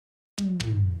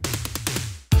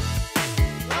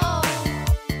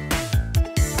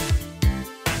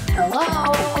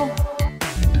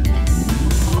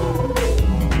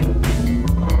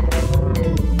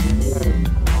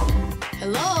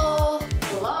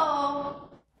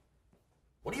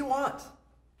What do you want?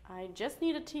 I just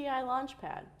need a TI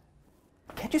launchpad.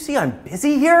 Can't you see I'm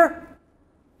busy here?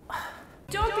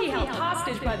 Don't be held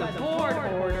hostage by the board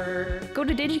order. Go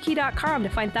to Digi-Key.com to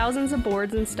find thousands of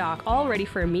boards in stock, all ready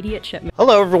for immediate shipment.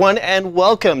 Hello everyone, and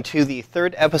welcome to the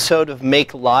third episode of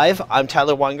Make Live. I'm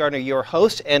Tyler Weingartner, your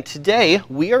host, and today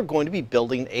we are going to be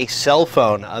building a cell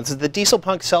phone. This is the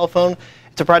Dieselpunk Cellphone.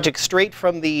 It's a project straight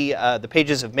from the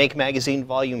pages of Make Magazine,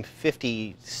 volume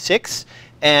 56.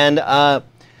 And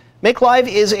Make Live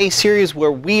is a series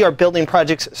where we are building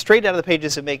projects straight out of the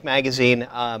pages of Make Magazine,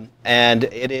 and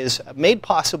it is made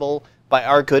possible by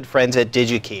our good friends at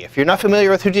Digi-Key. If you're not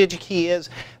familiar with who Digi-Key is,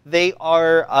 they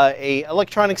are a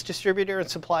electronics distributor and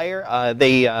supplier.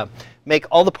 They make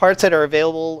all the parts that are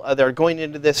available that are going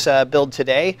into this build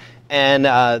today, and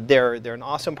they're an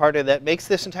awesome partner that makes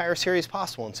this entire series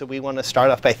possible, and so we want to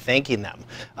start off by thanking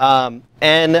them.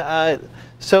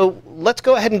 So let's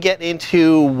go ahead and get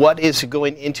into what is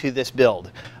going into this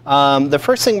build. The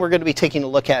first thing we're going to be taking a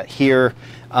look at here,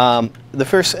 and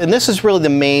this is really the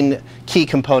main key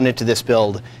component to this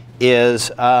build,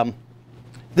 is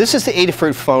this is the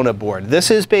Adafruit Fona board. This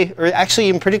is, actually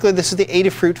in particular, this is the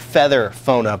Adafruit Feather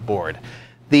Fona board.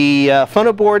 The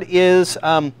Fona board is,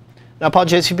 I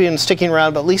apologize if you've been sticking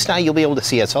around, but at least now you'll be able to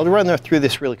see it. So I'll run through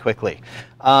this really quickly.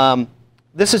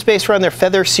 This is based around their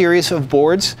Feather series of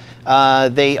boards.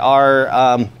 They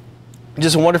are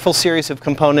just a wonderful series of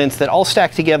components that all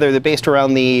stack together. They're based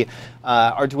around the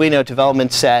Arduino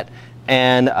development set,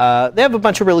 and they have a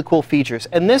bunch of really cool features.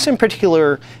 And this in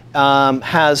particular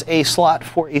has a slot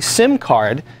for a SIM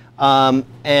card,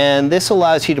 and this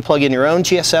allows you to plug in your own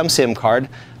GSM SIM card.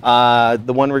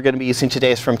 The one we're going to be using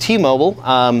today is from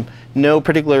T-Mobile. No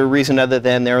particular reason other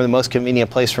than they're the most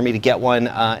convenient place for me to get one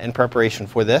in preparation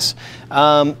for this.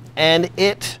 And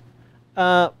it,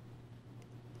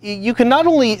 you can not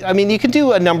only, you can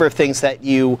do a number of things that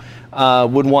you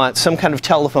would want some kind of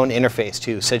telephone interface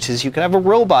to, such as you could have a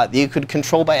robot that you could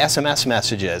control by SMS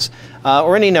messages,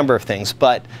 or any number of things.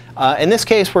 But in this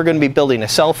case, we're going to be building a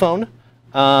cell phone.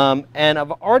 And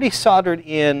I've already soldered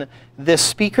in this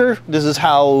speaker. This is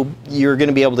how you're going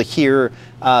to be able to hear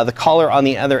the caller on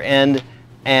the other end,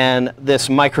 and this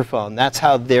microphone. That's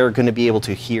how they're going to be able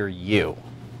to hear you.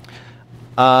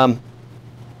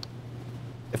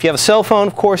 If you have a cell phone,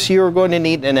 of course, you're going to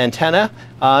need an antenna.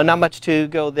 Not much to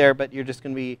go there, but you're just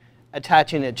going to be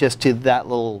attaching it just to that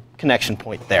little connection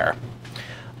point there.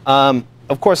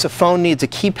 Of course, a phone needs a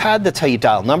keypad. That's how you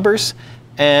dial numbers.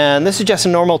 And this is just a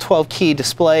normal 12-key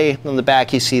display. On the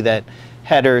back, you see that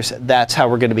headers. That's how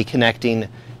we're going to be connecting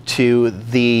to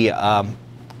the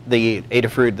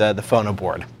Adafruit, the Fona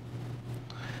board.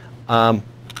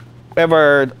 We have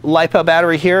our LiPo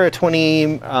battery here, a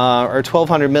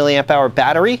 1200 milliamp hour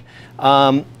battery.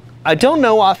 I don't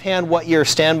know offhand what your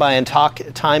standby and talk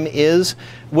time is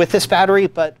with this battery,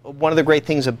 but one of the great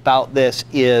things about this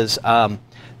is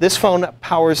this phone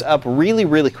powers up really,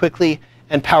 really quickly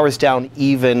and powers down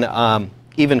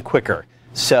even quicker.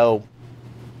 So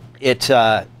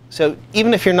so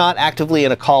even if you're not actively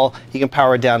in a call, you can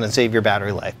power it down and save your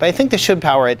battery life. But I think this should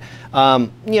power it,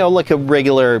 like a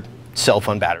regular cell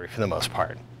phone battery for the most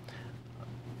part.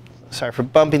 Sorry for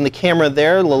bumping the camera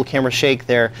there, a little camera shake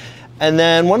there. And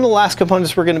then one of the last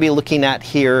components we're going to be looking at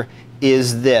here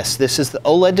is this. This is the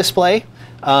OLED display.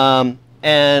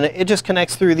 And it just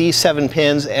connects through these 7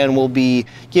 pins and will be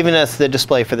giving us the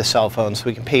display for the cell phone, so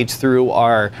we can page through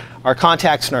our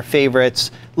contacts and our favorites,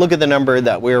 look at the number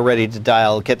that we're ready to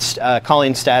dial, get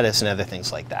calling status and other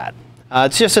things like that.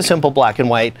 It's just a simple black and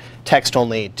white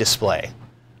text-only display.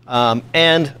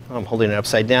 And I'm holding it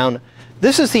upside down.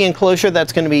 This is the enclosure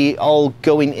that's going to be all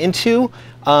going into.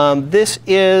 This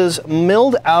is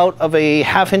milled out of a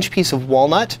 1/2-inch piece of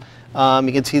walnut.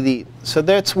 You can see so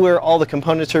that's where all the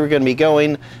components are going to be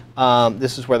going.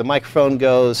 This is where the microphone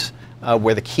goes,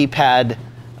 where the keypad,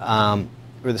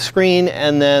 where the screen,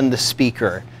 and then the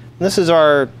speaker. And this is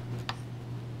our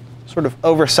sort of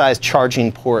oversized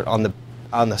charging port on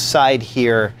the side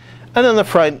here. And on the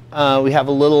front, we have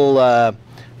a little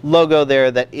logo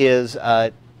there that is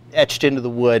etched into the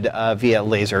wood via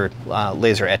laser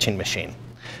etching machine.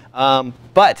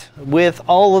 But with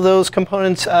all of those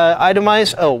components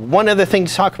itemized, one other thing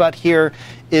to talk about here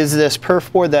is this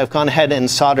perf board that I've gone ahead and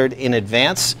soldered in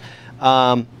advance.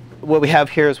 What we have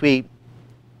here is we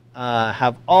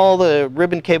have all the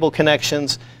ribbon cable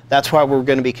connections. That's why we're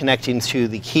going to be connecting to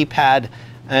the keypad.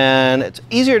 And it's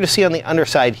easier to see on the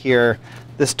underside here.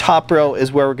 This top row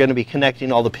is where we're going to be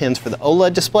connecting all the pins for the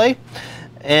OLED display.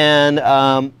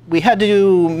 And we had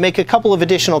to make a couple of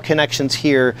additional connections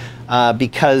here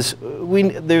because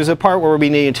there's a part where we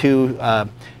needed to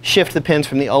shift the pins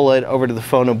from the OLED over to the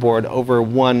Fona board over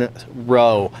one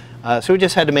row. So we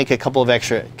just had to make a couple of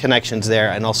extra connections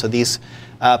there, and also these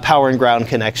power and ground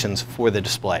connections for the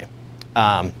display.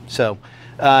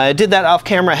 I did that off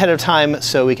camera ahead of time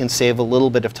so we can save a little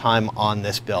bit of time on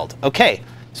this build. Okay,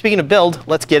 speaking of build,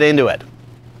 let's get into it.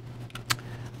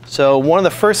 So one of the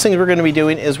first things we're going to be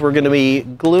doing is we're going to be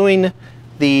gluing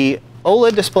the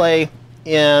OLED display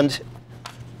and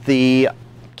the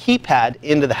keypad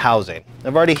into the housing.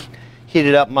 I've already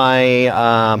heated up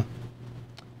my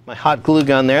my hot glue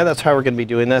gun there. That's how we're going to be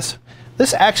doing this.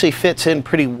 This actually fits in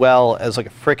pretty well as like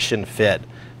a friction fit,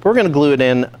 but we're going to glue it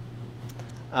in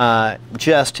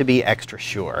just to be extra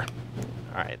sure.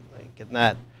 All right, getting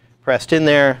that pressed in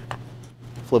there.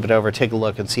 Flip it over, take a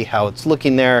look and see how it's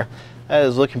looking there. That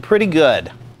is looking pretty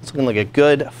good. It's looking like a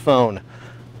good phone.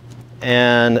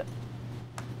 And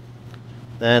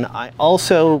then I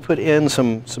also put in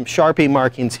some Sharpie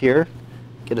markings here.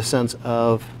 Get a sense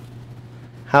of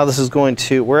how this is going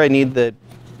to, where I need the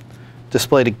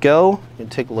display to go. You can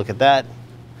take a look at that.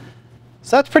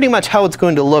 So that's pretty much how it's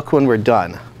going to look when we're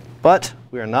done. But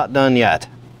we are not done yet.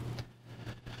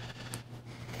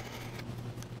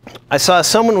 I saw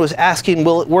someone was asking,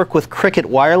 will it work with Cricket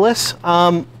Wireless?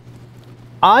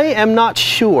 I am not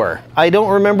sure. I don't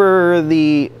remember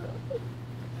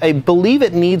I believe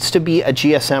it needs to be a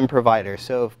GSM provider.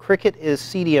 So if Cricket is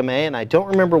CDMA, and I don't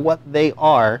remember what they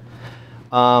are,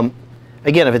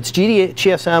 again, if it's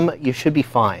GSM, you should be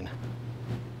fine.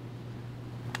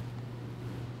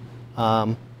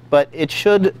 But it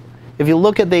should, if you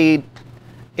look at the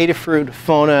Adafruit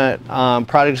Fona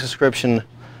product description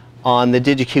on the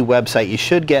Digi-Key website, you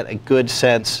should get a good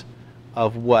sense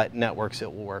of what networks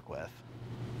it will work with.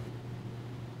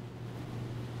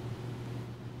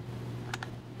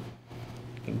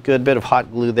 A good bit of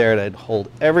hot glue there to hold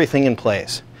everything in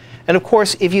place. And of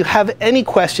course, if you have any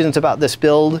questions about this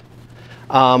build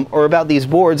or about these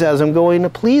boards as I'm going,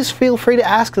 please feel free to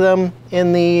ask them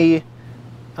in the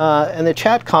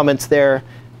chat comments there,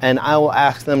 and I will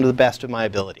ask them to the best of my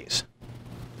abilities.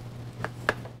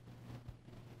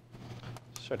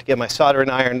 Start to get my soldering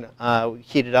iron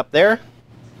heated up there.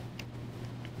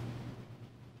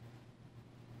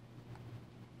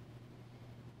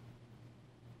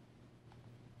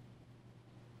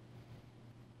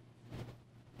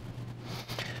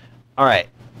 All right.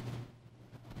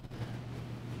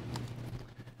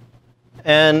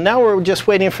 And now we're just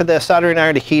waiting for the soldering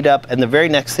iron to heat up, and the very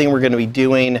next thing we're going to be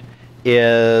doing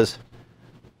is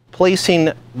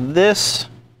placing this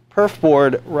perf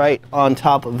board right on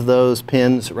top of those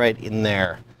pins right in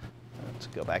there. Let's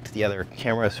go back to the other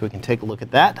camera so we can take a look at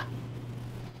that.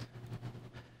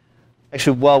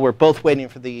 Actually, while we're both waiting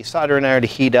for the soldering iron to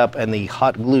heat up and the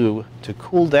hot glue to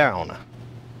cool down,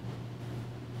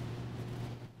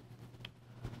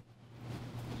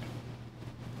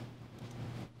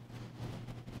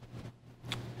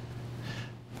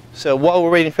 so while we're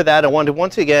waiting for that, I want to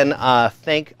once again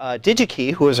thank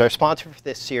Digi-Key, who is our sponsor for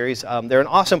this series. They're an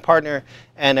awesome partner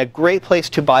and a great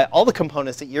place to buy all the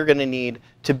components that you're going to need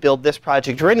to build this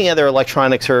project or any other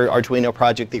electronics or Arduino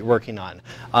project that you're working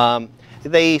on.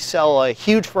 They sell a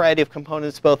huge variety of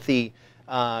components, both the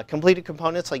completed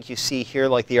components like you see here,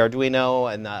 like the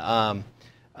Arduino and the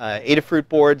Adafruit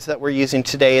boards that we're using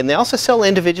today, and they also sell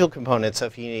individual components. So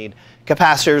if you need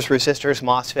capacitors, resistors,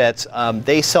 MOSFETs,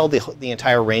 they sell the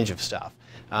entire range of stuff.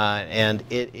 And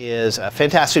it is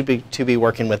fantastic to be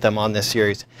working with them on this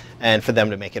series and for them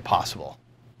to make it possible.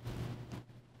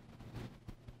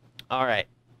 All right,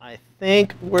 I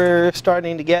think we're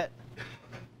starting to get,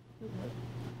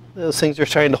 those things are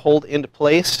starting to hold into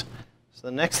place. So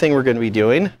the next thing we're going to be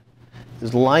doing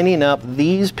is lining up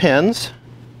these pins.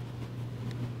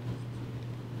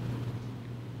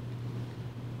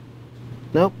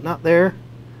 Nope, not there.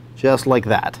 Just like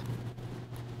that.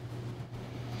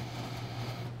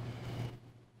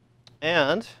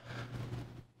 And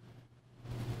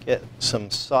get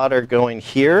some solder going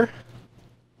here.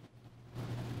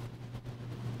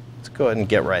 Let's go ahead and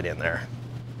get right in there.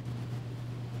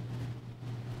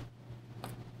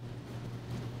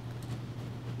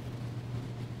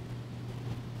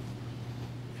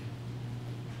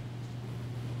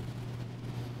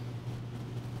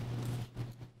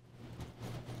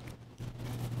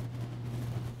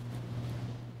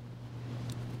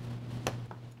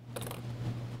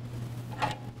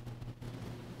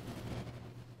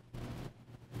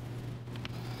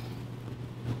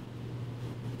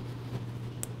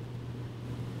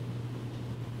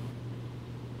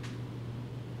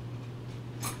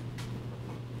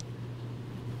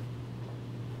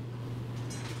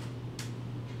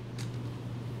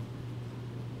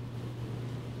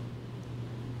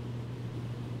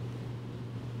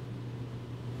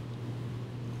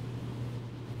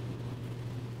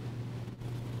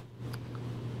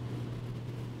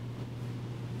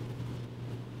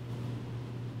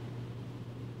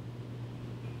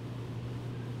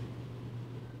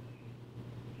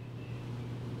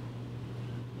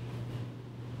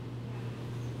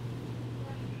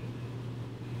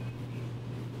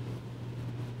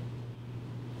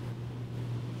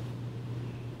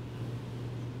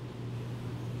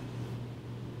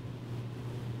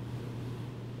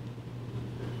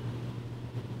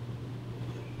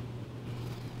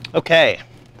 Okay,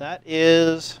 that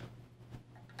is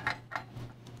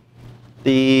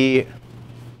the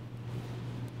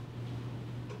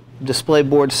display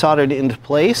board soldered into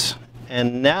place.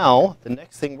 And now the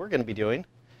next thing we're going to be doing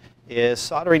is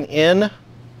soldering in.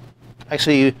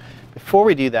 Actually, before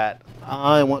we do that,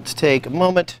 I want to take a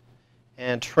moment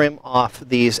and trim off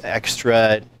these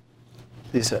little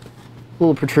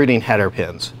protruding header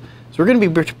pins. So we're going to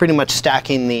be pretty much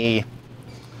stacking the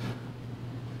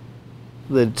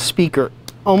speaker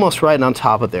almost right on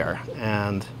top of there,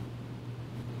 and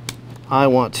I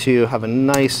want to have a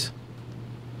nice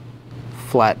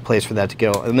flat place for that to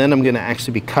go. And then I'm going to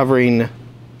actually be covering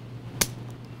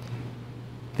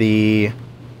these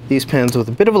pins with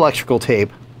a bit of electrical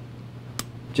tape,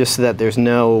 just so that there's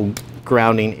no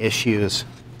grounding issues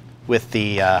with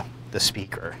the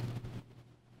speaker.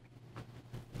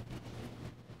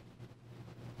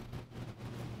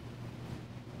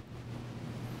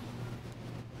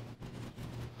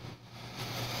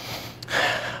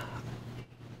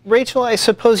 Rachel, I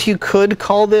suppose you could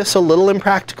call this a little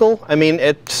impractical. I mean,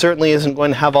 it certainly isn't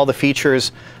going to have all the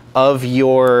features of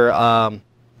your,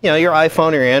 your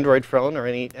iPhone or your Android phone or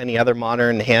any other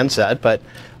modern handset. But,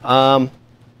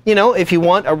 if you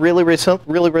want a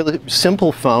really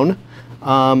simple phone,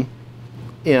 the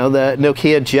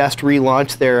Nokia just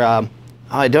relaunched their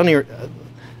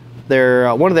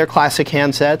one of their classic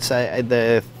handsets,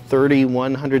 the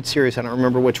 3100 series. I don't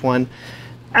remember which one.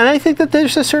 And I think that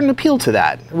there's a certain appeal to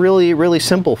that. Really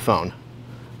simple phone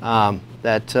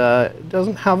that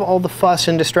doesn't have all the fuss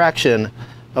and distraction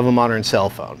of a modern cell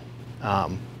phone.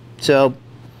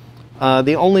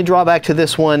 The only drawback to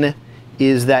this one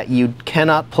is that you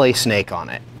cannot play Snake on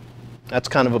it. That's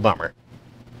kind of a bummer.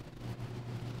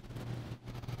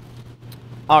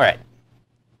 All right.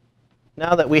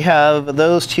 Now that we have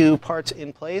those two parts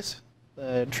in place,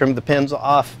 trim the pins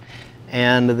off,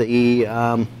 and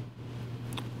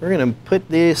we're going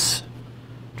to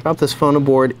drop this Fona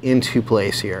board into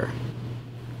place here.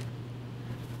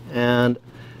 And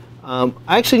I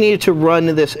actually needed to run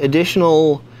this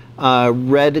additional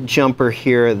red jumper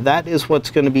here. That is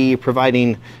what's going to be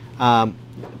providing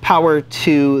power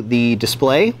to the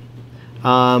display.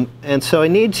 And so I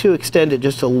need to extend it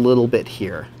just a little bit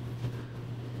here.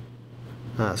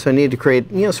 So I need to create,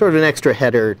 sort of an extra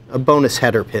header, a bonus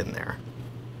header pin there.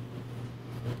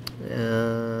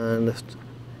 And just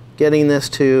getting this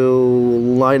to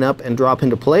line up and drop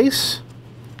into place.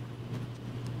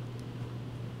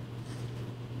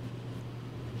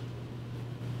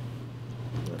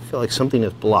 I feel like something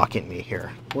is blocking me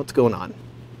here. What's going on?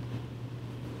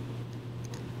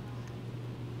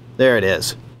 There it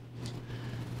is.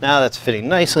 Now that's fitting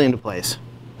nicely into place.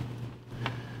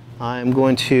 I'm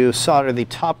going to solder the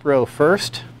top row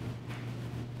first.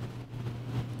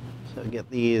 So get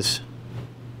these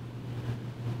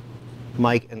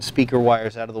mic and speaker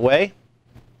wires out of the way.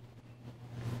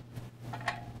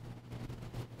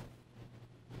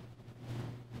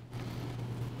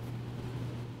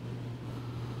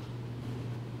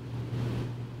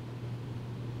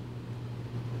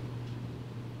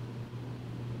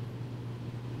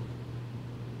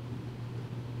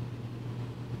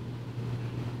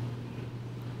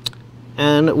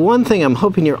 And one thing I'm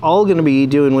hoping you're all going to be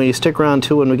doing when you stick around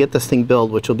to when we get this thing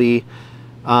built, which will be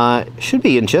should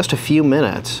be in just a few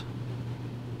minutes.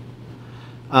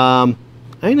 I'm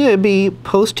going to be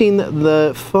posting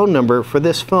the phone number for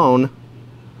this phone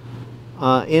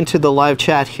into the live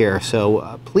chat here,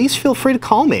 so please feel free to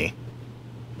call me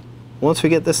once we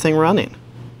get this thing running.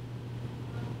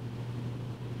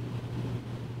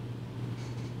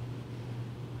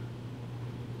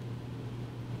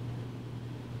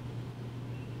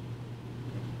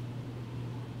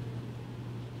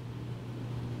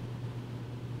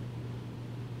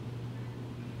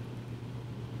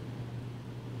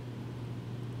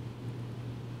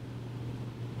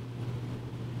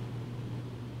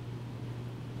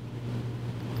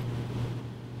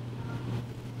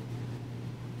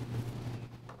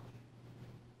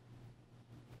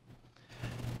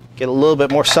 Get a little bit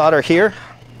more solder here.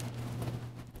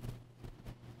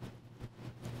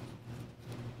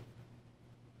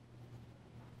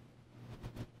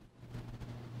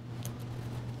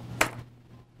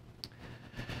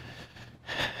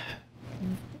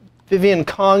 Vivian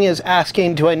Kong is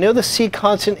asking, do I know the C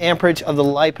constant amperage of the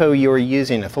LiPo you are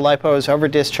using? If the LiPo is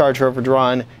over-discharged or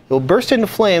overdrawn, it will burst into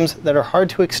flames that are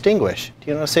hard to extinguish. Do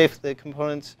you know how safe the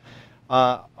components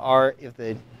are if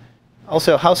they...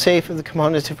 Also, how safe are the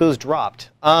components if it was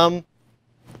dropped? I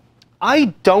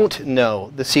don't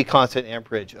know the C constant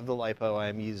amperage of the LiPo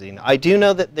I'm using. I do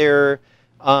know that they're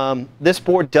This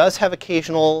board does have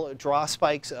occasional draw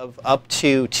spikes of up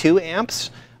to 2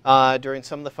 amps during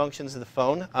some of the functions of the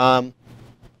phone.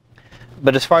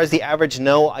 But as far as the average,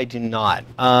 no, I do not.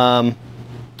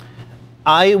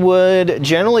 I would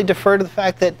generally defer to the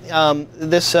fact that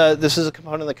this is a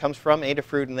component that comes from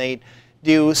Adafruit, and they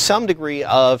do some degree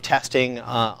of testing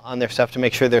on their stuff to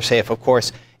make sure they're safe. Of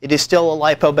course, it is still a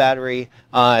LiPo battery.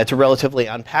 It's a relatively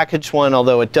unpackaged one,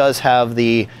 although it does have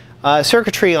the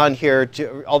circuitry on here,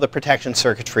 all the protection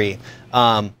circuitry.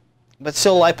 But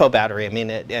still a LiPo battery. I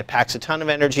mean, it packs a ton of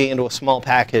energy into a small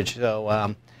package.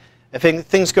 So if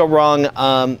things go wrong,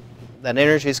 that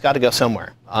energy's got to go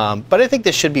somewhere. But I think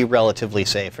this should be relatively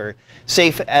safe, or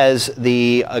safe as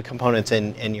the components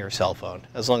in your cell phone,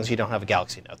 as long as you don't have a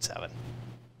Galaxy Note 7.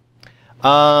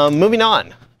 Moving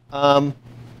on.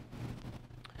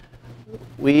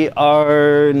 We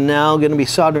are now going to be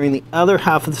soldering the other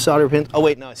half of the solder pin. Oh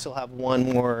wait, no, I still have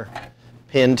one more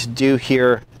pin to do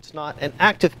here. It's not an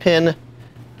active pin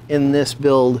in this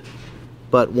build,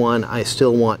 but one I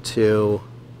still want to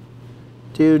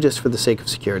do just for the sake of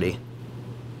security.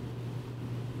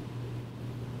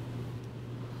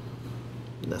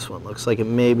 This one looks like it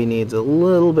maybe needs a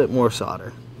little bit more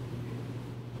solder.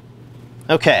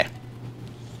 Okay,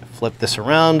 flip this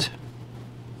around.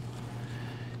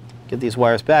 Get these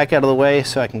wires back out of the way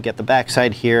so I can get the back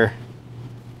side here.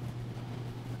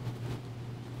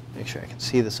 Make sure I can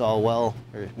see this all well,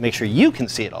 or make sure you can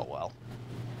see it all well.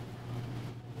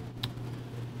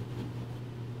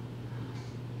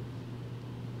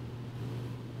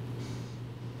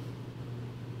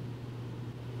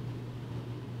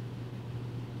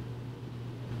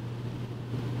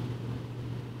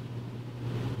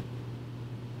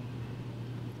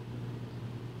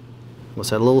 Almost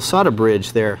had a little solder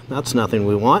bridge there. That's nothing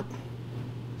we want.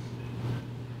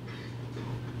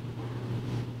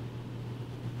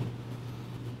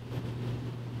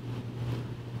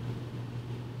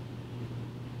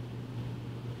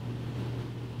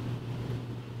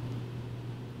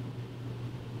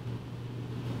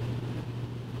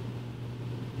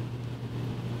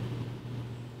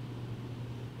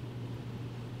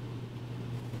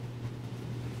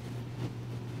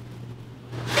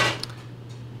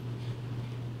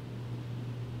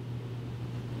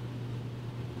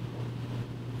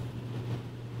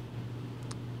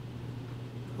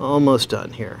 Almost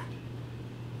done here.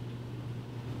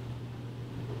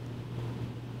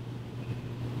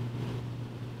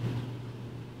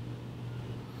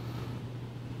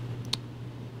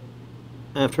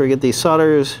 After I get these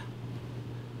solders,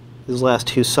 these last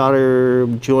 2 solder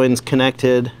joins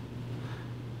connected,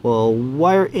 we'll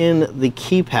wire in the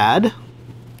keypad.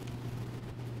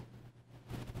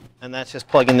 And that's just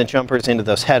plugging the jumpers into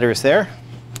those headers there.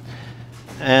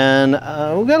 And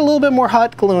we've got a little bit more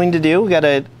hot gluing to do. We've got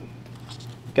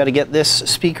to get this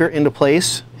speaker into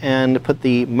place and put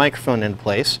the microphone into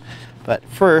place. But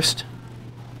first,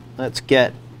 let's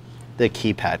get the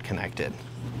keypad connected.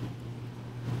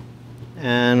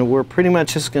 And we're pretty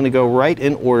much just going to go right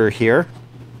in order here.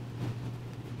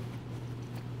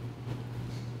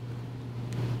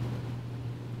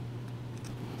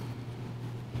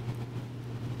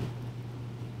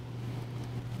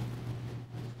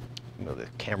 Move the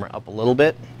camera up a little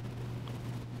bit.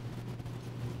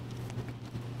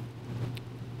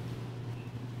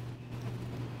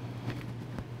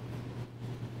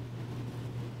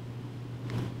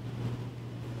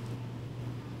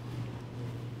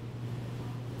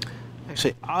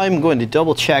 Actually, I'm going to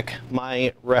double check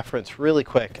my reference really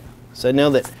quick. So I know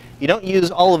that you don't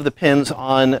use all of the pins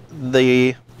on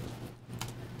the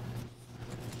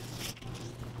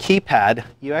keypad.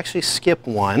 You actually skip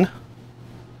one.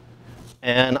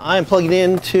 And I'm plugging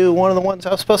into one of the ones I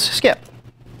was supposed to skip.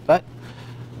 But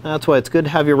that's why it's good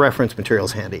to have your reference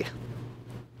materials handy.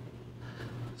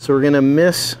 So we're going to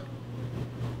miss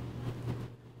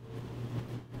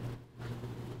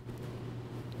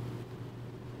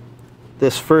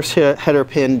this first header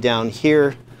pin down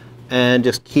here and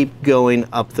just keep going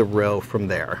up the row from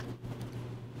there.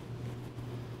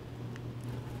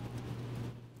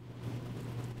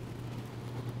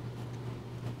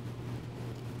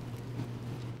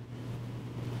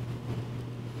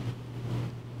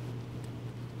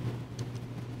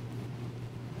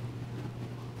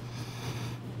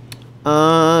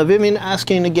 Vivian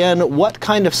asking again, what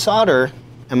kind of solder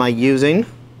am I using?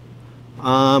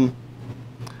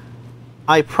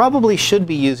 I probably should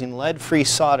be using lead-free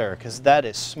solder because that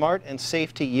is smart and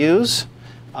safe to use.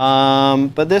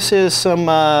 But this is some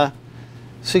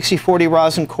 6040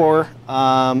 rosin core,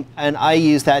 and I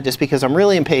use that just because I'm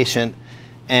really impatient,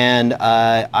 and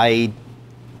I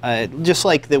just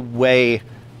like the way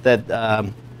that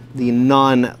the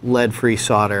non-lead-free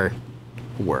solder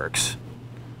works.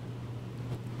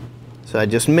 So I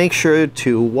just make sure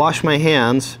to wash my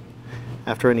hands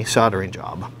after any soldering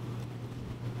job.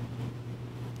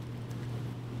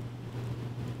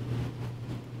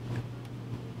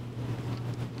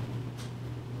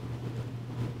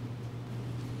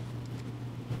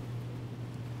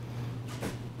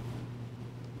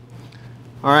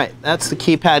 All right, that's the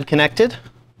keypad connected.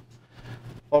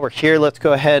 While we're here, let's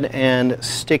go ahead and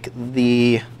stick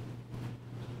the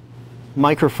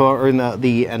microphone or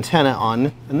the antenna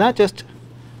on, and that just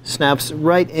snaps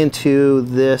right into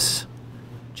this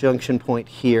junction point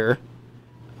here.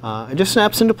 It just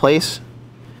snaps into place.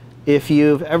 If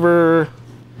you've ever,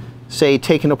 say,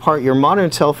 taken apart your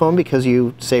modern cell phone because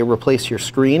you, say, replace your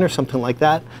screen or something like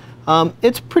that,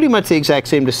 it's pretty much the exact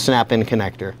same to snap-in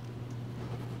connector.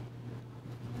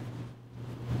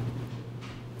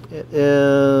 It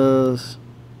is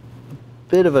a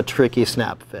bit of a tricky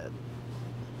snap fit.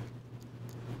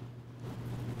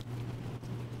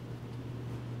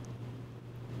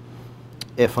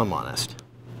 If I'm honest.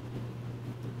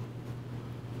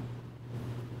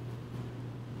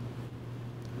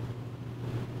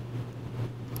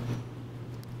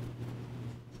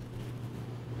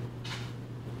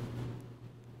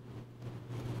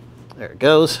 There it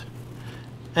goes.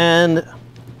 And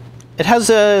it has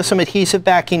some adhesive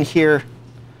backing here,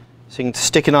 so you can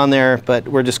stick it on there, but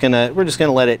we're just gonna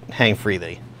let it hang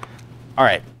freely. All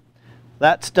right,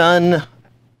 that's done.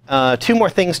 Two more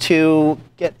things to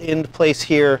get into place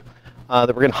here that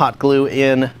we're going to hot glue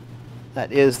in.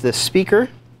 That is this speaker.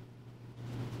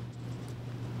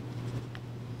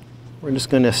 We're just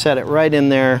going to set it right in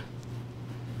there.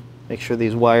 Make sure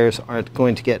these wires aren't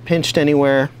going to get pinched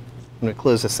anywhere. I'm going to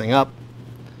close this thing up.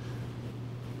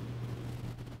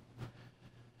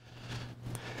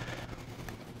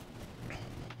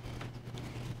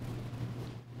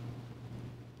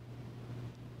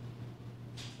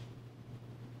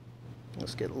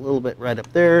 Let's get a little bit right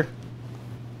up there,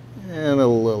 and a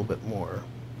little bit more.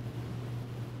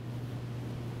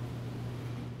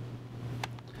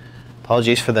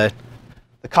 Apologies for the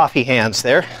coffee hands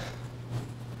there.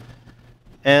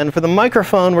 And for the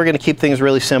microphone, we're going to keep things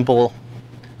really simple.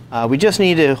 We just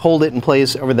need to hold it in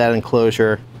place over that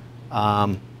enclosure.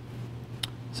 So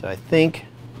I think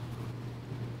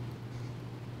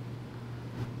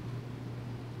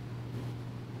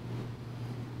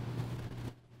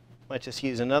might just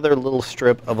use another little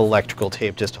strip of electrical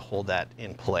tape just to hold that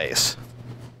in place.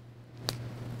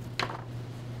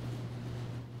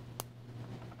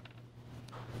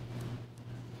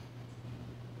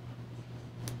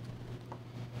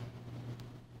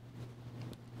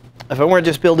 If I weren't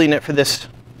just building it for this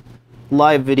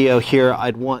live video here,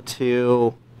 I'd want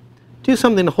to do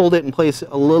something to hold it in place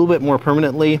a little bit more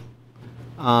permanently.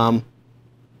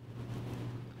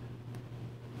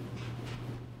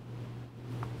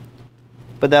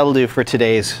 But that'll do for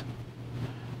today's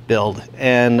build.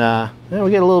 And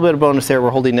we get a little bit of bonus there. We're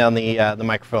holding down the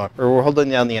microphone, or we're holding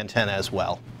down the antenna as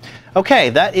well. Okay,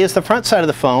 that is the front side of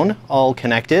the phone, all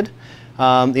connected.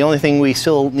 The only thing we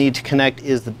still need to connect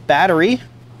is the battery,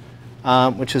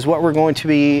 which is what we're going to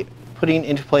be putting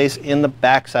into place in the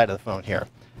back side of the phone here.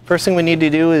 First thing we need to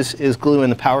do is glue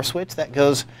in the power switch. That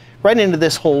goes right into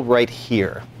this hole right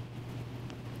here.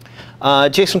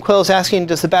 Jason Quill is asking,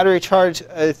 does the battery charge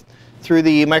through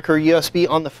the micro USB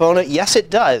on the Fona? Yes,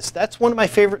 it does. That's one of my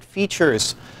favorite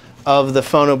features of the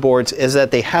Fona boards, is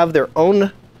that they have their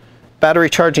own battery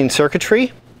charging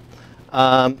circuitry.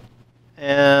 And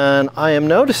I am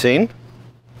noticing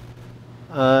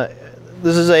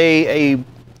this is a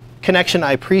connection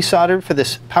I pre-soldered for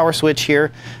this power switch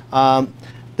here.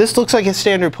 This looks like a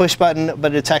standard push button,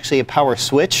 but it's actually a power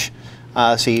switch.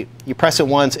 So you press it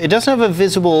once. It doesn't have a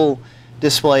visible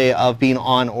display of being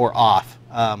on or off.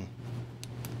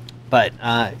 But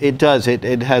it does.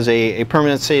 It has a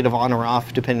permanent state of on or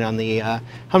off depending on the how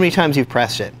many times you've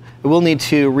pressed it. It will need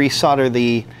to resolder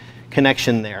the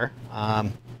connection there.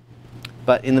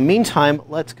 But in the meantime,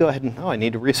 let's go ahead and, I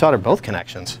need to resolder both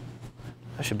connections.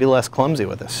 I should be less clumsy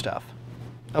with this stuff.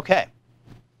 Okay.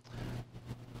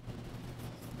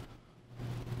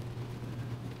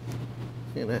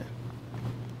 Gonna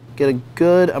get a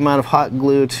good amount of hot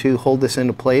glue to hold this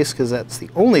into place, because that's the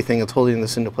only thing that's holding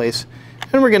this into place.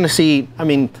 And we're going to see,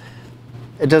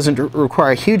 it doesn't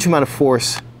require a huge amount of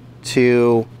force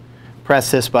to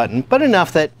press this button, but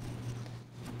enough that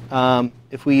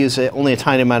if we use only a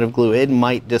tiny amount of glue, it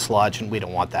might dislodge, and we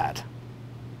don't want that.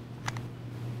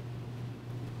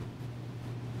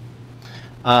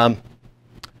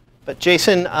 But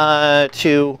Jason,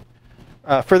 to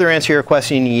further answer your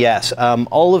question, yes.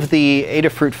 All of the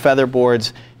Adafruit Feather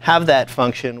boards have that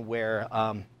function where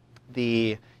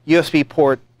the USB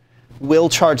port will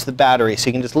charge the battery. So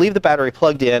you can just leave the battery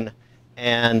plugged in,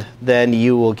 and then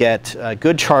you will get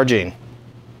good charging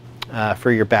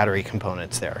for your battery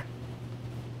components there.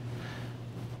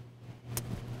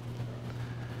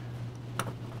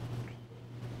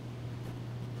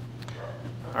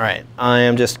 All right, I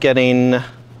am just getting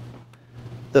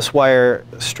this wire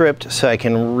stripped so I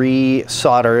can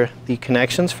re-solder the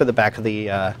connections for the back of the,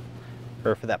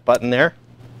 or for that button there.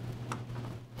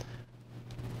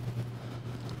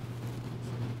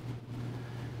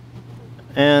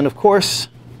 And of course,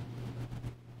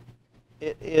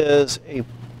 it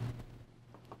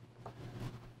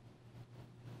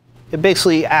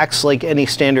basically acts like any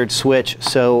standard switch,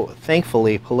 so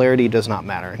thankfully polarity does not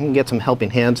matter. I can get some helping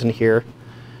hands in here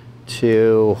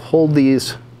to hold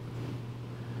these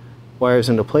wires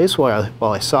into place while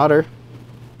I solder.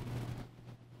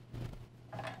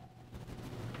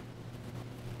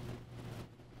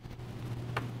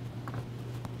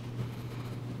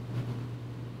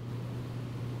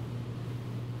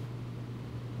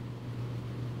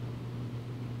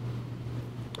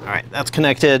 All right, that's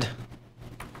connected.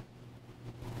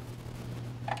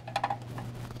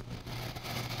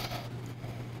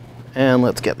 And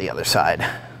let's get the other side.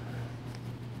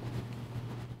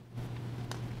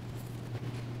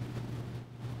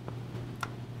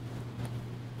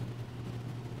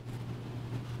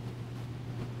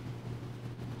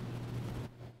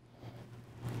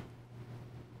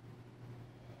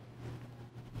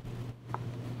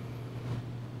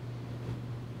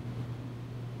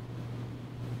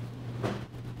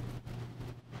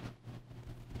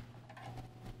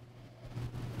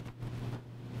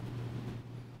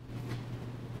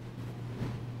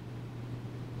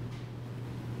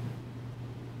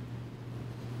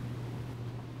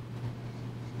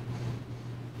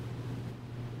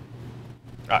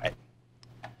 All right,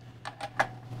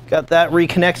 got that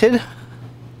reconnected.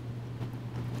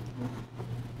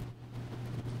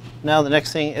 Now the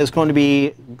next thing is going to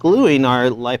be gluing our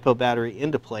LiPo battery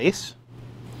into place.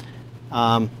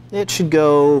 It should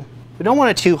go, we don't want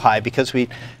it too high because we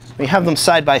have them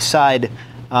side by side.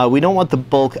 We don't want the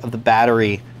bulk of the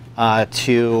battery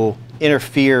to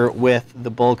interfere with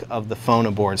the bulk of the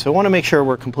Fona board. So I want to make sure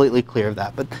we're completely clear of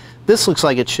that. But this looks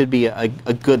like it should be a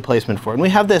good placement for it. And we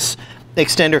have this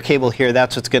extender cable here.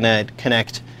 That's what's going to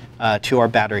connect to our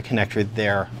battery connector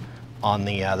there on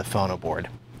the Fona board.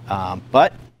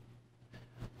 But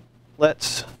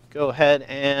let's go ahead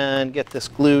and get this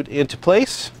glued into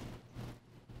place.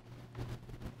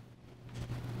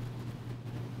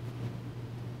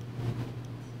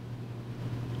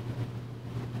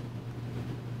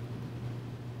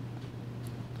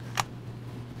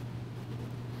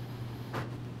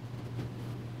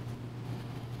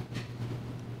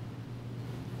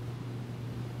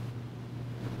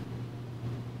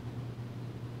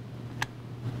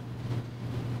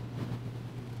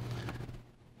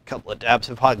 Couple of dabs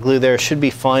of hot glue there should be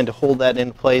fine to hold that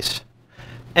in place.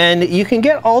 And you can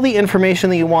get all the information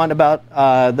that you want about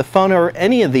the Fona or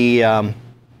any of the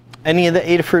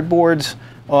Adafruit boards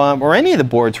or any of the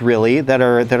boards really that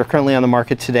are currently on the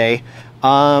market today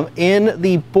in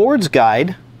the boards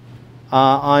guide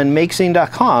on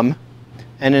makezine.com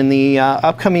and in the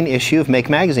upcoming issue of Make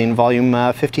Magazine,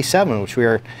 volume 57, which we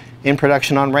are in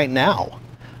production on right now.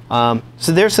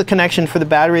 So there's the connection for the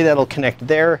battery that'll connect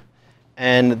there.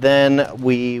 And then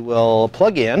we will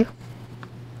plug in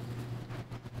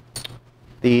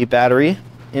the battery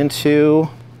into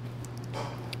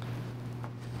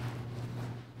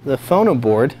the Fona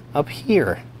board up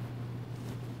here.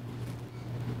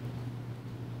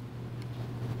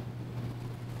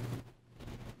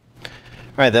 All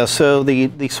right, though, so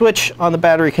the switch on the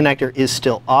battery connector is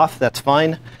still off. That's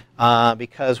fine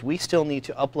because we still need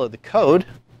to upload the code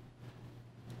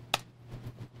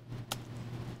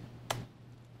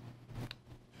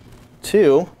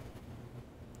to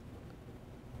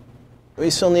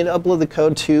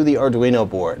the Arduino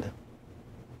board.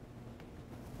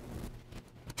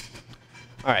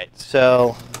 All right,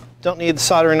 so don't need the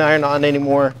soldering iron on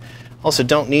anymore. Also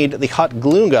don't need the hot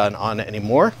glue gun on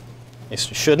anymore. At least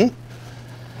you shouldn't.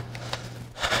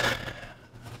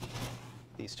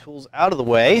 These tools out of the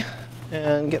way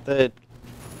and get the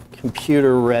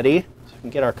computer ready so we can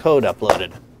get our code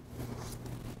uploaded.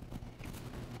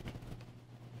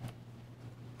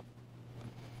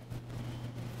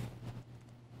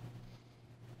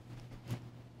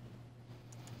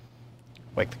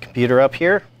 Wake the computer up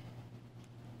here.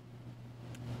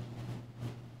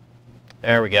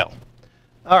 There we go.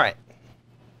 All right.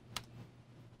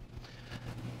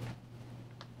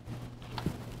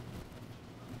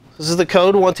 This is the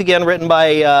code, once again, written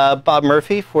by Bob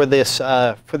Murphy for this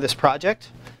project.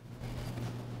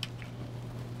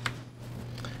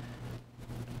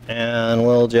 And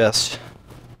we'll just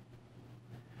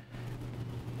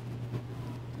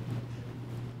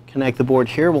connect the board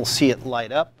here. We'll see it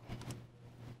light up.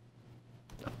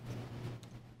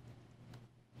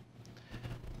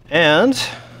 And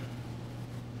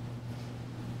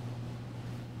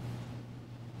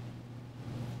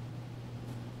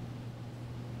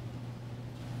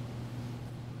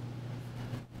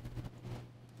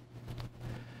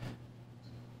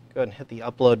go ahead and hit the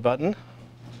upload button.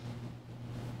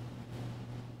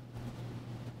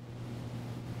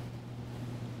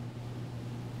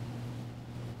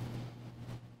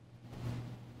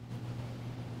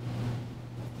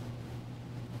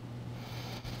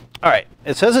 All right,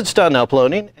 it says it's done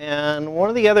uploading, and one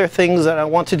of the other things that I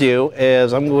want to do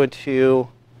is I'm going to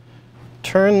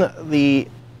turn the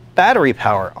battery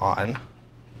power on,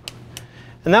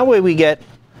 and that way we get,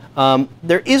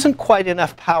 there isn't quite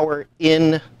enough power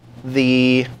in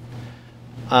the,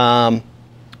 on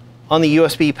the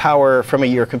USB power from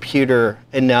your computer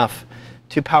enough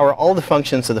to power all the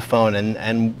functions of the phone,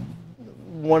 and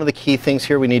one of the key things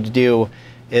here we need to do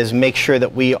is make sure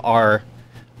that we are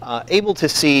able to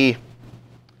see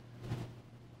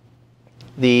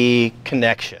the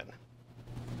connection.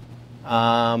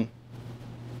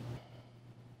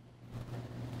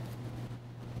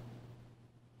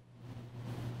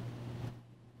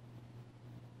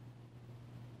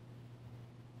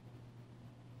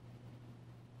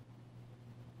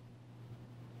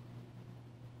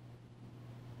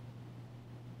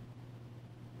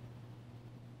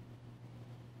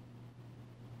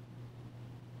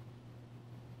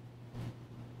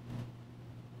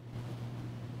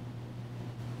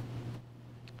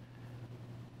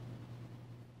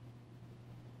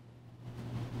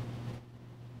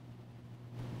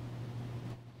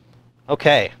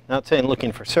 Okay, now it's saying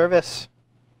looking for service.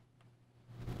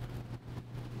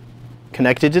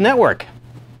 Connected to network.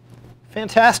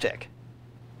 Fantastic.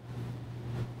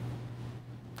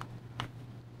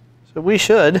 So we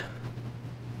should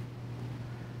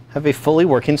have a fully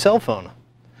working cell phone.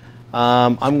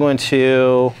 I'm going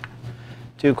to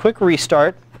do a quick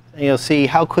restart, and you'll see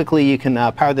how quickly you can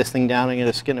power this thing down. I'm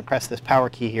just going to press this power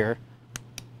key here.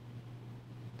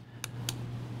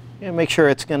 And make sure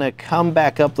it's going to come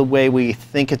back up the way we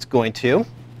think it's going to.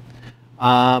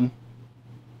 And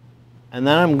then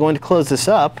I'm going to close this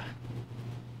up.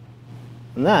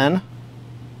 And then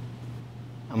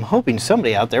I'm hoping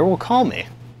somebody out there will call me.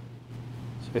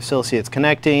 So I still see it's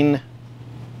connecting.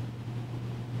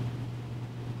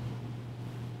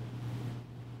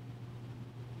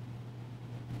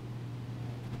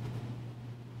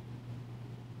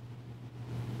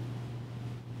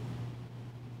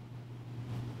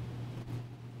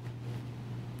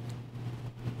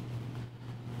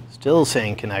 Still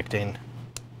saying connecting.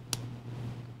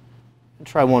 And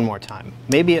try one more time.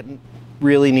 Maybe it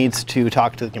really needs to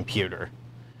talk to the computer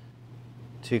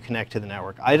to connect to the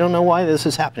network. I don't know why this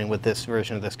is happening with this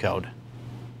version of this code.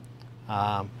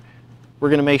 We're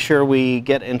going to make sure we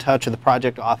get in touch with the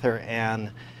project author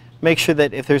and make sure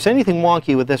that if there's anything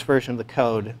wonky with this version of the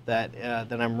code that,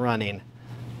 that I'm running,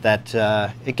 that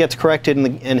it gets corrected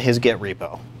in his Git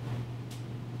repo.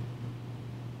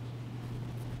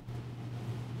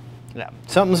 Yeah,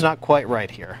 something's not quite right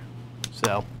here.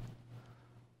 So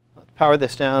let's power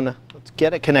this down. Let's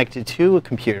get it connected to a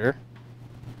computer.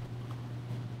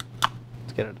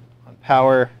 Let's get it on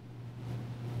power.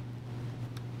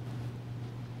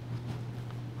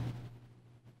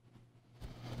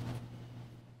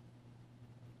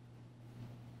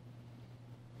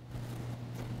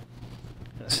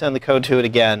 Send the code to it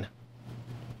again.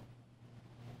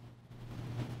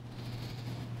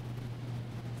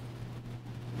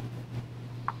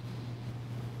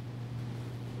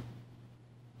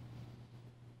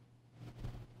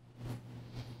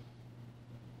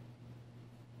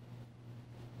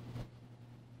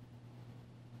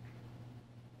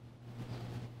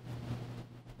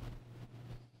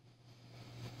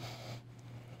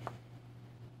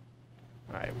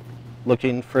 All right,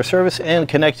 looking for service and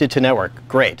connected to network.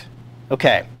 Great.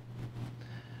 Okay.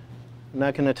 I'm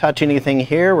not going to touch anything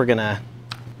here. We're going to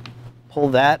pull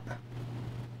that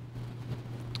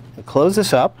and close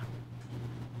this up.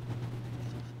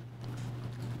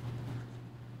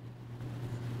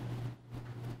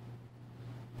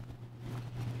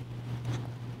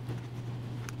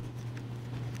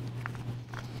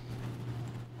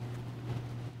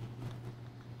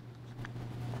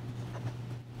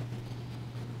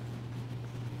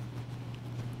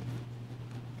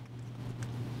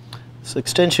 This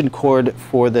extension cord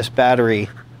for this battery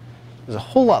is a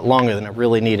whole lot longer than it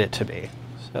really needed it to be.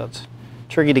 So it's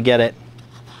tricky to get it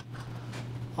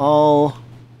all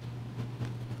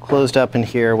closed up in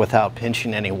here without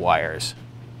pinching any wires.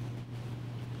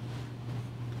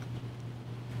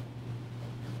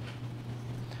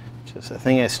 Which is a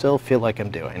thing I still feel like I'm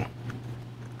doing.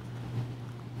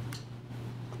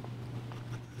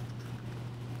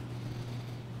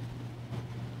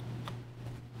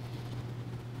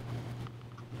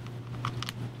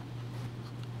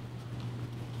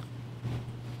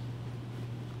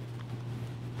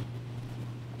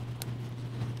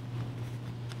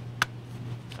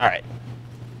 All right.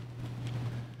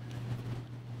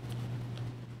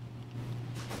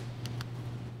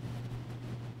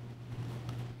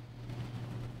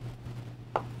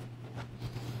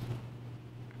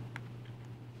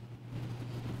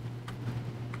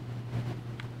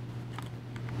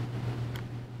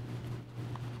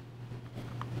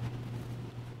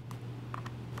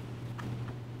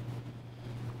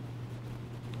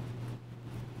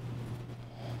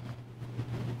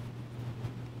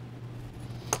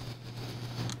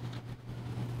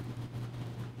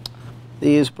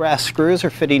 These brass screws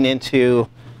are fitting into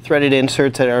threaded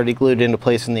inserts that are already glued into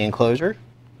place in the enclosure.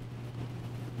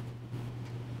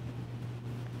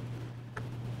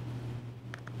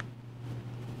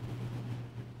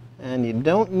 And you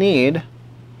don't need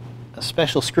a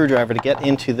special screwdriver to get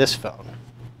into this phone.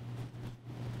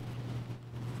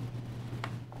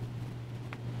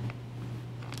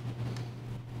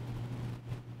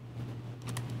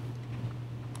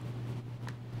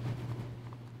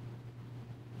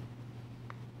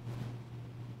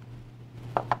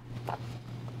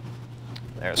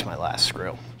 There's my last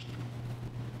screw.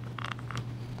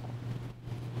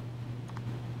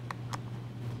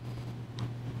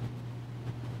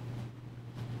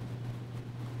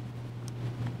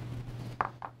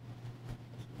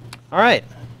 All right,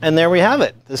 and there we have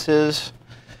it. This is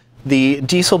the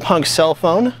Dieselpunk cell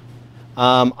phone.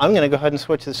 I'm going to go ahead and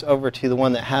switch this over to the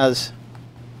one that has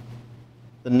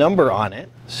the number on it.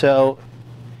 So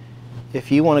if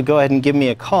you want to go ahead and give me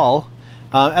a call,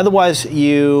 otherwise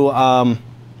you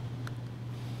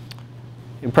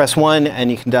press 1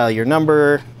 and you can dial your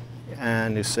number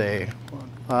and you say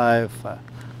 155,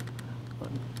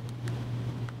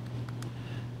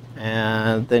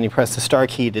 and then you press the star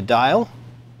key to dial.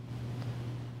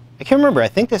 I can't remember. I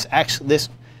think this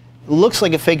looks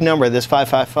like a fake number, this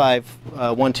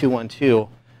 555-1212,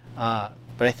 but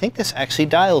I think this actually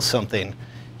dials something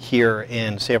here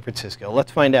in San Francisco.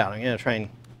 Let's find out. I'm going to try and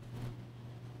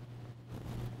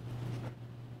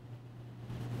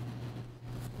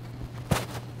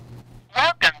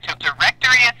Welcome to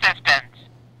Directory Assistance.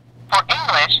 For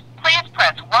English, please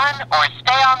press 1 or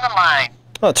stay on the line.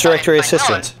 Oh, it's Directory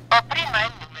Assistance.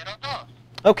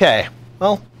 Okay,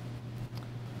 well,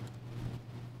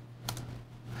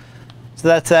 so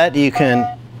that's that. You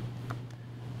can...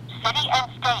 City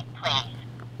and state, please.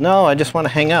 No, I just want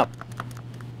to hang up.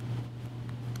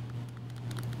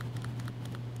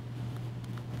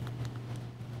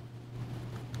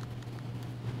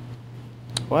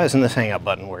 Why isn't this hang up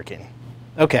button working?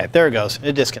 Okay, there it goes.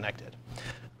 It disconnected.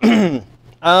 So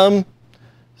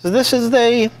this is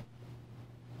the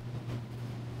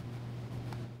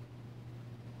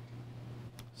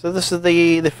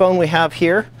phone we have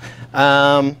here,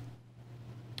 and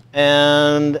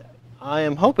I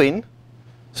am hoping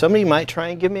somebody might try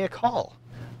and give me a call.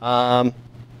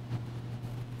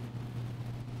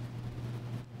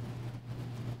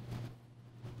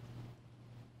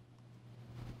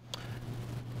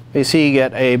 You see you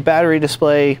get a battery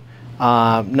display,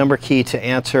 number key to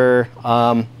answer.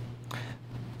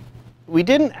 We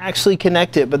didn't actually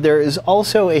connect it, but there is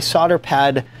also a solder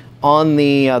pad on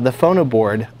the Fona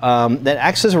board that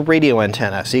acts as a radio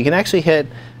antenna. So you can actually hit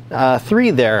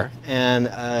 3 there,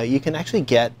 and you can actually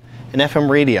get an FM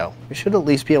radio. You should at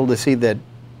least be able to see the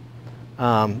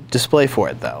display for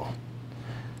it, though.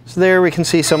 So there we can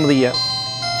see some of the...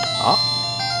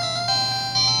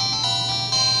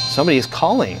 Somebody is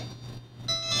calling.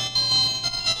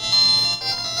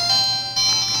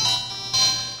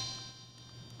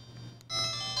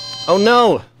 Oh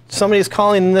no! Somebody's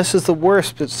calling, and this is the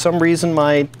worst. For some reason,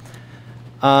 my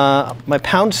my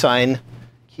pound sign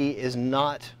key is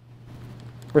not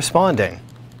responding.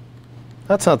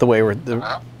 That's not the way we're...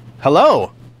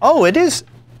 Hello? Oh, it is.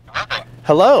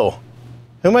 Hello.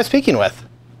 Who am I speaking with?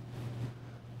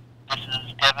 This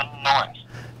is Devin Norris.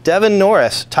 Devin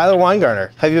Norris, Tyler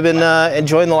Weingartner. Have you been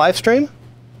enjoying the live stream?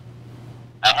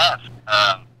 I have.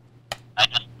 I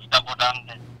just stumbled on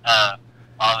it while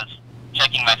I was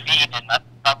checking my feed, and I'm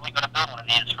probably going to build one of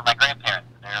these for my grandparents.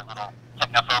 They're a little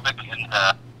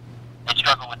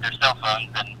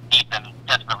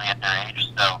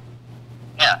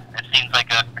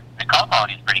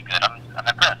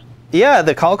Yeah,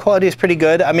 the call quality is pretty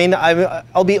good. I mean,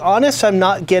 I'll be honest, I'm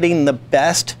not getting the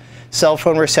best cell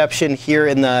phone reception here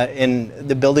in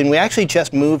the building. We actually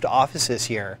just moved offices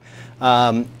here. You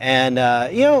know,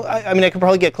 I mean, I could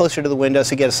probably get closer to the windows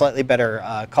to get a slightly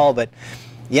better call, but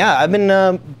yeah, I've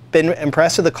been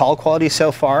impressed with the call quality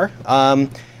so far. I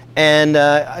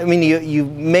mean, you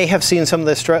may have seen some of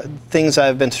the things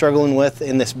I've been struggling with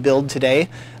in this build today,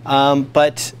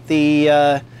 but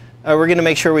we're going to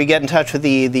make sure we get in touch with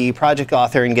the project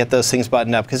author and get those things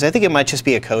buttoned up, because I think it might just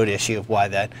be a code issue of why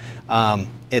that.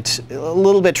 It's a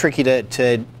little bit tricky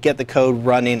to get the code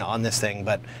running on this thing,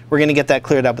 but we're going to get that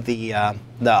cleared up with the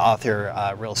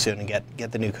author real soon and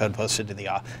get the new code posted to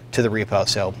the repo,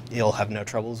 so you'll have no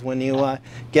troubles when you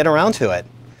get around to it.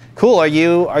 Cool. Are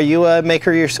you a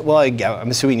maker yourself? Well, I'm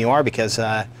assuming you are, because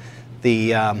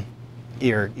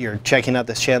you're checking out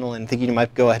this channel and thinking you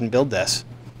might go ahead and build this.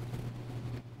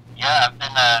 Yeah, I've been,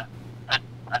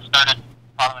 I started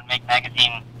following Make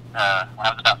Magazine when I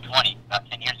was about 20, about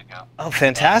 10 years ago. Oh,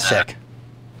 fantastic. And,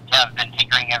 yeah, I've been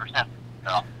tinkering ever since.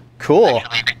 So cool.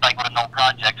 Actually recycled an old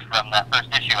project from that first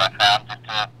issue I found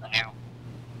into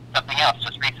something else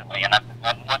just recently, and I've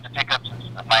wanted to pick up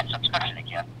my subscription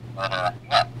again. But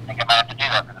yeah, I think I might have to do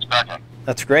that for this project.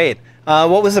 That's great.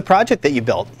 What was the project that you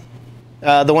built?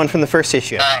 The one from the first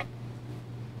issue? It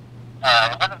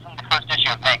wasn't from the first issue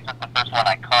of Make, that's the first one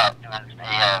I caught. It was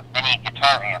a mini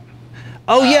guitar amp.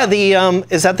 Oh yeah,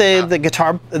 is that the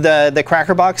guitar, the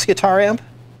Cracker Box guitar amp?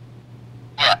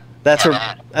 Yeah. That's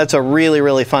a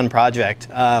really fun project.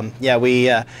 Yeah,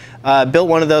 we built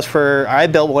one of those I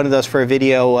built one of those for a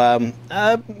video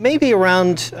maybe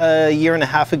around a year and a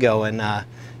half ago, and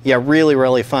yeah,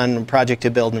 really fun project to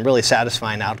build and really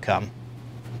satisfying outcome.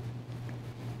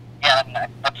 Yeah, and I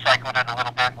upcycled it a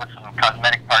little bit with some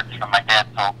cosmetic parts from my dad's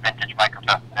old vintage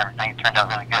microphone and everything. It turned out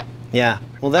really good. Yeah,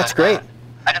 well that's great.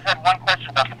 I just had one question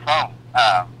about the phone.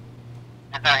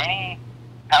 Is there any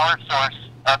power source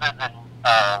other than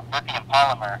lithium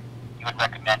polymer you would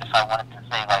recommend if I wanted to,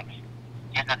 say, like,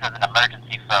 use this as an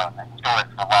emergency phone and store it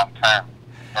for long term?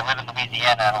 I live in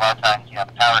Louisiana, and a lot of times, you know,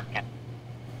 the power can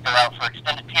go out for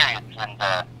extended periods and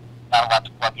not a lot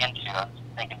to plug into. I was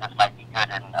thinking this might be good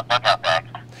in a bug-out bag.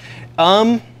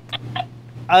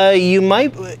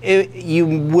 You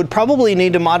would probably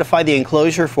need to modify the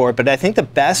enclosure for it, but I think the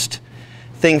best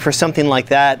thing for something like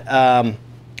that,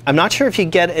 I'm not sure if you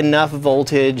get enough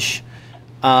voltage.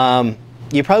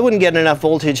 You probably wouldn't get enough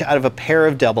voltage out of a pair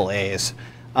of AA's,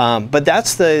 but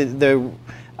that's the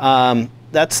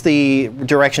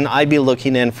direction I'd be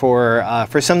looking in for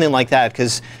something like that,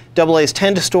 because AA's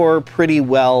tend to store pretty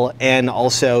well, and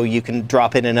also you can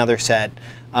drop in another set,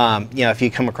 you know, if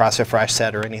you come across a fresh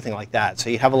set or anything like that. So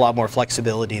you have a lot more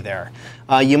flexibility there.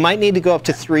 You might need to go up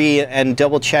to 3 and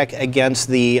double check against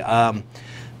the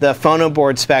phono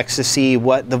board specs to see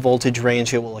what the voltage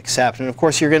range it will accept. And of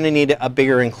course, you're going to need a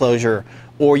bigger enclosure,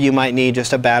 or you might need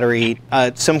just a battery,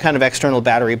 some kind of external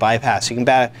battery bypass. You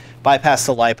can bypass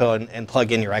the LiPo and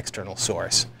plug in your external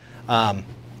source.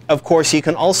 Of course, you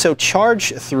can also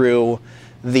charge through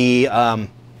the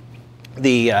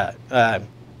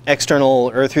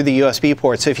external, or through the USB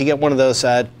port. So if you get one of those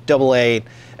AA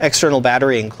external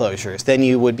battery enclosures, then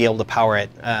you would be able to power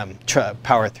it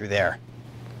through there.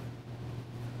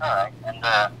 All right, and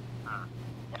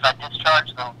if I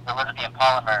discharge the lithium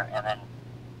polymer and then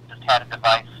just had a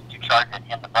device to charge it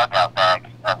in the bug-out bag,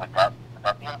 would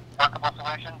that be a workable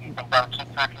solution? Do you think that would keep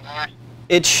for a few years?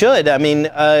 It should. I mean,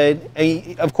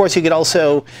 of course, you could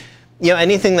also, you know,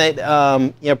 anything that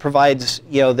you know, provides,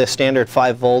 you know, the standard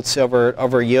 5 volts over a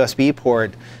USB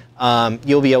port,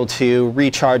 you'll be able to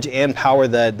recharge and power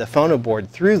the phono board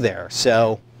through there.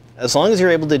 So as long as you're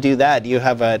able to do that, you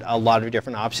have a lot of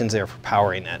different options there for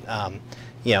powering it.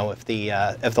 You know, if the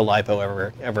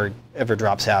LiPo ever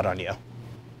drops out on you.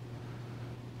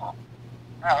 All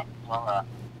right. Well,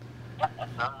 yeah, those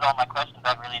are all my questions.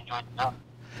 I've really enjoyed the build.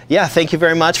 Yeah, thank you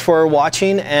very much for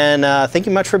watching, and thank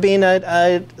you much for being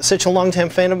such a long-time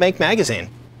fan of Make Magazine.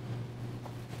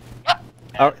 Yeah,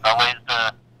 it's always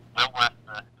well worth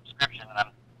the subscription, and I'm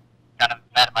kind of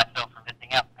mad at myself for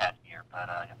missing out the past year, but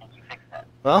I think you fixed that.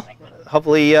 Well,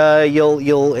 hopefully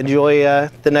you'll enjoy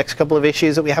the next couple of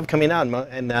issues that we have coming out,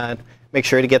 and make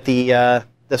sure to get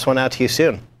this one out to you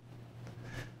soon.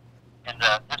 And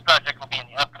this project will be in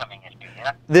the upcoming issue,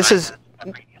 yeah? This is.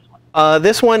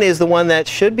 This one is the one that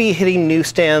should be hitting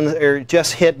newsstands, or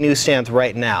just hit newsstands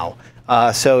right now.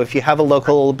 So if you have a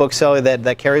local bookseller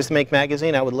that carries the Make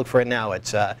Magazine, I would look for it now.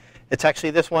 It's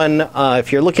actually this one.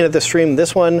 If you're looking at the stream,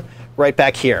 this one right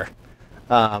back here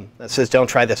that says "Don't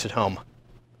try this at home."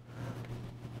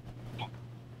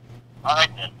 All right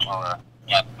then. Well,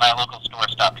 Yeah, my local store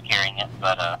stopped carrying it,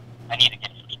 but I need to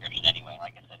get a subscription anyway.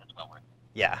 Like I said, it's well worth it.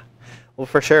 Yeah, well,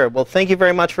 for sure. Well, thank you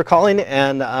very much for calling,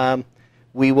 and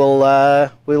we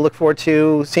look forward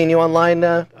to seeing you online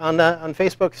on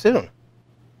Facebook soon.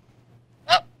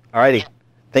 Yep. Alrighty, Yeah.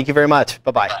 thank you very much.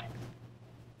 Bye-bye. Bye.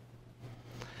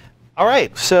 All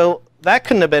right, so that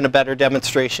couldn't have been a better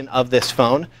demonstration of this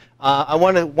phone. I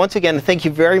want to once again thank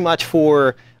you very much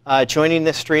for joining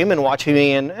this stream and watching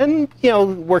me and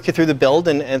working through the build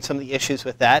and some of the issues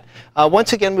with that.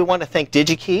 Once again, we want to thank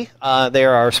Digi-Key. They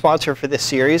are our sponsor for this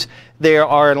series. They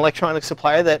are an electronic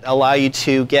supplier that allow you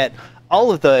to get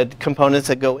all of the components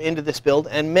that go into this build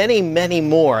and many, many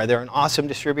more. They're an awesome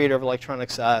distributor of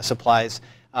electronics supplies.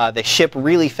 They ship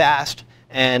really fast,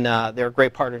 and they're a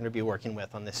great partner to be working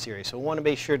with on this series. So we want to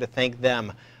be sure to thank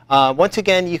them. Once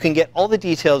again, you can get all the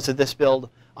details of this build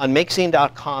on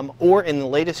MakeZine.com or in the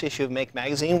latest issue of Make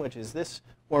Magazine, which is this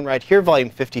one right here, volume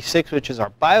 56, which is our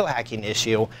biohacking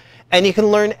issue. And you can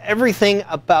learn everything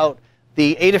about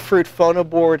the Adafruit Fona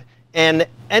board and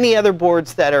any other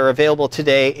boards that are available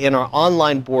today in our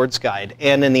online boards guide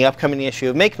and in the upcoming issue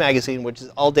of Make Magazine, which is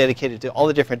all dedicated to all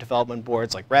the different development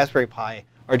boards like Raspberry Pi,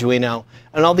 Arduino,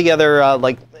 and all the other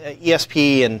like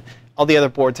ESP and all the other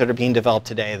boards that are being developed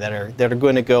today that are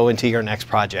going to go into your next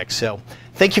project. So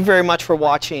thank you very much for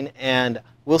watching, and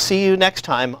we'll see you next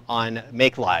time on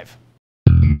Make Live.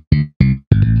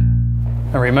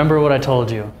 Now remember what I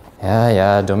told you.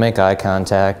 Yeah, don't make eye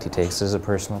contact. He takes it as a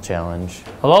personal challenge.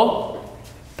 Hello?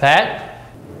 Pat?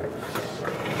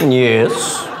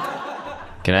 Yes.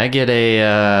 Can I get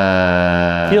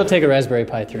a, He'll take a Raspberry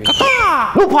Pi 3.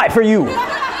 No pie for you.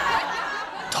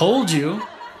 Told you.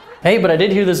 Hey, but I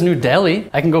did hear this new deli.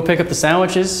 I can go pick up the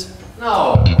sandwiches.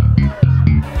 Don't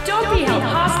be held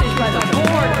hostage by the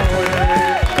board order.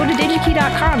 Go to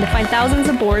Digi-Key.com to find thousands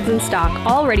of boards in stock,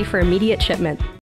 all ready for immediate shipment.